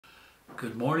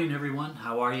Good morning, everyone.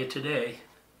 How are you today?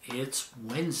 It's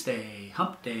Wednesday,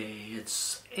 hump day.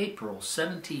 It's April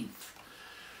 17th.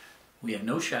 We have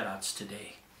no shout-outs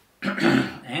today.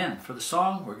 And for the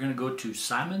song, we're going to go to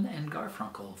Simon and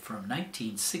Garfunkel from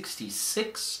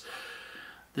 1966.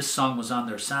 This song was on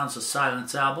their Sounds of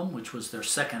Silence album, which was their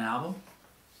second album.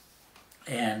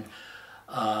 And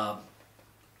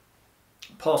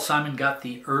Paul Simon got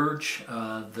the urge,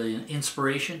 the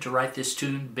inspiration to write this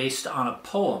tune based on a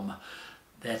poem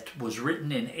that was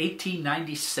written in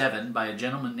 1897 by a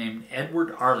gentleman named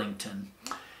Edward Arlington.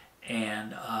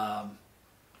 And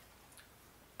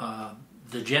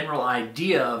the general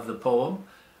idea of the poem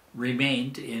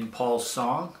remained in Paul's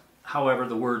song. However,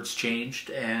 the words changed,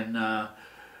 and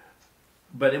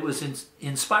but it was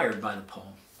inspired by the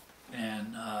poem.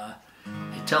 And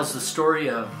it tells the story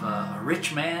of a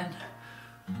rich man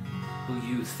who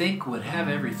you think would have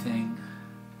everything,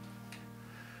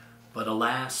 but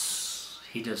alas,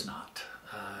 he does not.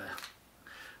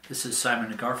 This is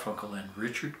Simon and Garfunkel and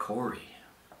Richard Cory.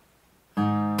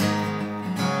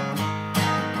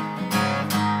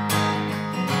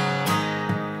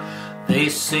 They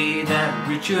say that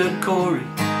Richard Cory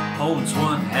owns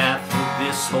one half of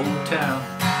this whole town,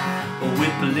 but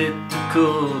with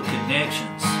political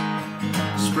connections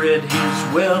spread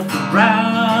his wealth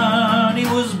around. He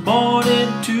was born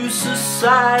into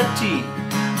society,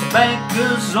 a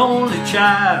banker's only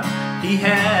child. He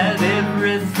had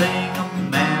everything a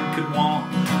man could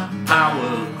want: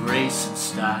 power, grace, and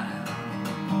style.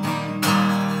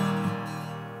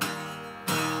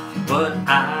 But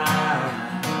I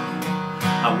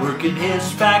work in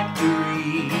his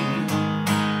factory,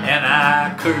 and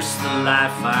I curse the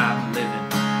life I'm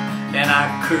living, and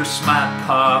I curse my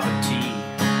poverty,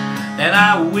 and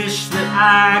I wish that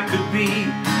I could be,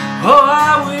 oh,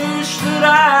 I wish that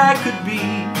I could be,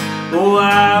 oh,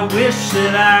 I wish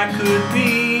that I could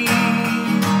be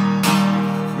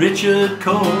Richard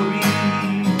Cory.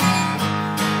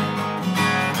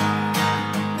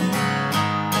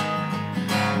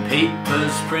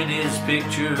 Papers print his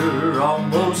picture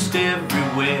almost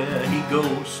everywhere he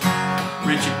goes.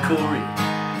 Richard Cory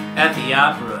at the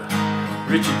opera,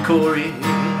 Richard Cory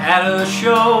at a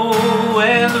show,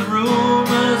 and the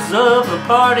rumors of the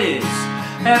parties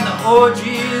and the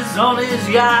orgies on his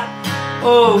yacht.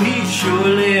 Oh, he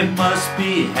surely must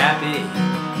be happy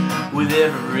with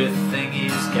everything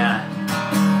he's got.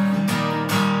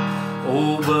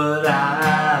 Oh, but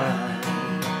I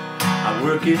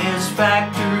work in his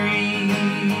factory,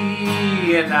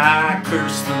 and I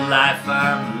curse the life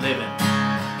I'm living,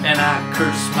 and I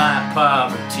curse my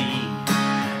poverty,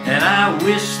 and I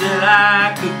wish that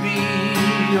I could be,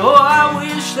 oh, I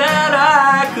wish that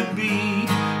I could be,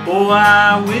 oh,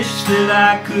 I wish that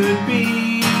I could be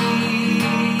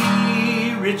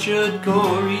Richard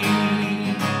Cory.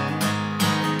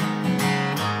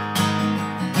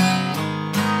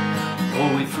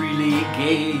 Oh, he freely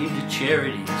gave to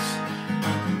charities.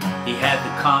 He had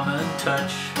the common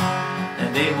touch,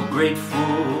 and they were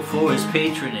grateful for his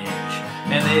patronage,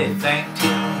 and they thanked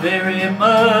him very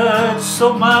much.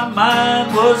 So my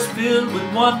mind was filled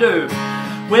with wonder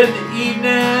when the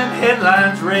evening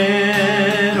headlines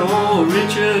read, oh,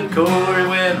 Richard Cory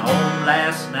went home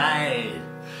last night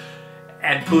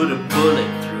and put a bullet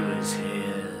through his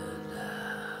head.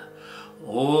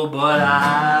 Oh, but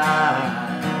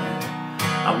I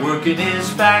work in his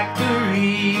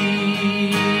factory,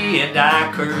 and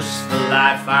I curse the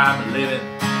life I'm living.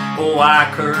 Oh,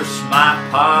 I curse my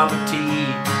poverty,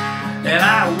 and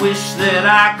I wish that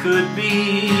I could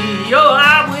be, oh,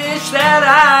 I wish that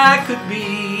I could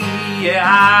be, yeah,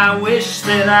 I wish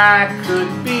that I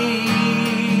could be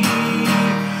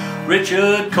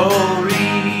Richard Cory.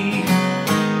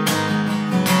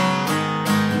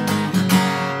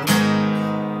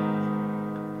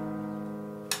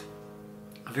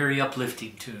 A very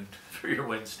uplifting tune for your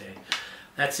Wednesday.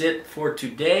 That's it for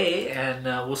today, and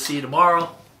we'll see you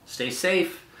tomorrow. Stay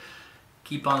safe,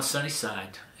 keep on the sunny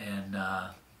side, and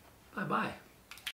bye-bye.